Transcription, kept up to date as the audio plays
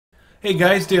Hey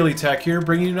guys, Daily Tech here,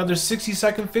 bringing you another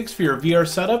 60-second fix for your VR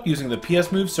setup using the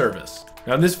PS Move service.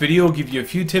 Now in this video, I'll give you a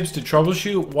few tips to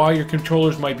troubleshoot why your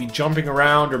controllers might be jumping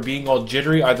around or being all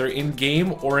jittery either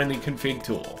in-game or in the config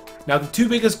tool. Now the two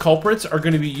biggest culprits are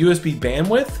going to be USB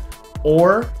bandwidth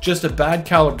or just a bad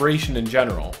calibration in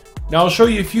general. Now I'll show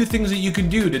you a few things that you can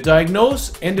do to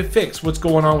diagnose and to fix what's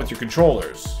going on with your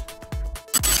controllers.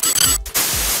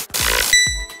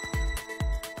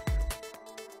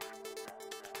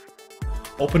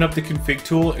 Open up the config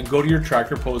tool and go to your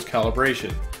tracker pose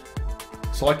calibration.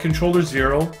 Select controller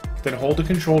 0, then hold the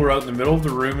controller out in the middle of the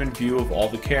room in view of all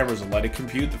the cameras and let it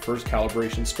compute the first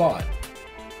calibration spot.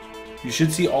 You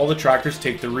should see all the trackers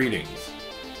take the readings.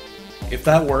 If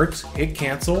that works, hit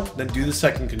cancel, then do the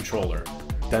second controller,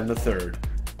 then the third.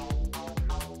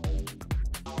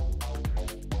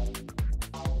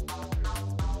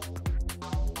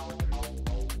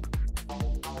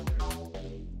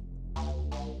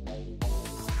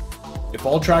 If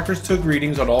all trackers took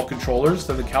readings on all controllers,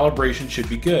 then the calibration should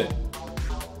be good.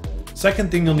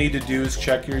 Second thing you'll need to do is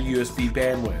check your USB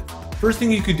bandwidth. First thing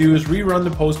you could do is rerun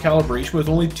the post calibration with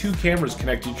only 2 cameras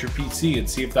connected to your PC and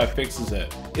see if that fixes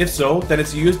it. If so, then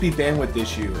it's a USB bandwidth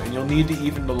issue and you'll need to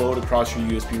even the load across your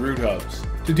USB root hubs.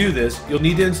 To do this, you'll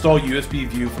need to install USB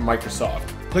View from Microsoft.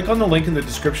 Click on the link in the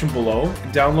description below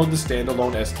and download the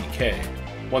standalone SDK.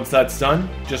 Once that's done,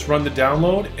 just run the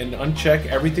download and uncheck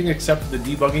everything except for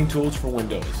the debugging tools for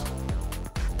Windows.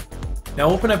 Now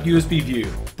open up USB View.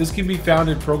 This can be found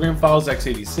in Program Files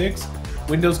x86,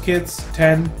 Windows Kits,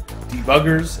 10,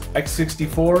 Debuggers,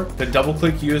 x64, then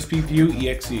double-click USB View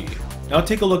exe. Now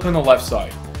take a look on the left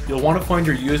side. You'll want to find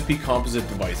your USB composite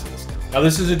devices. Now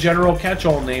this is a general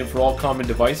catch-all name for all common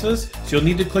devices, so you'll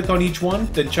need to click on each one,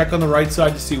 then check on the right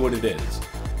side to see what it is.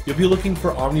 You'll be looking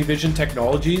for OmniVision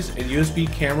Technologies and USB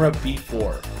Camera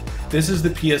B4. This is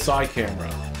the PSI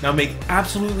camera. Now make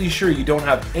absolutely sure you don't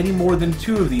have any more than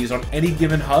 2 of these on any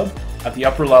given hub at the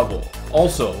upper level.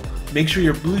 Also, make sure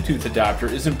your Bluetooth adapter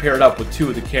isn't paired up with 2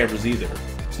 of the cameras either.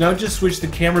 So now just switch the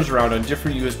cameras around on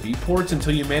different USB ports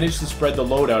until you manage to spread the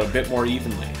load out a bit more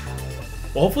evenly.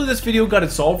 Well, hopefully this video got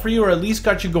it solved for you or at least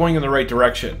got you going in the right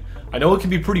direction. I know it can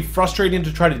be pretty frustrating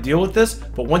to try to deal with this,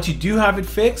 but once you do have it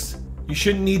fixed, you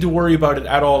shouldn't need to worry about it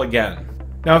at all again.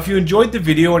 Now if you enjoyed the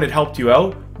video and it helped you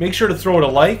out, make sure to throw it a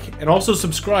like and also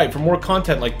subscribe for more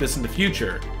content like this in the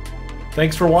future.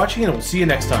 Thanks for watching and we'll see you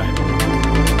next time.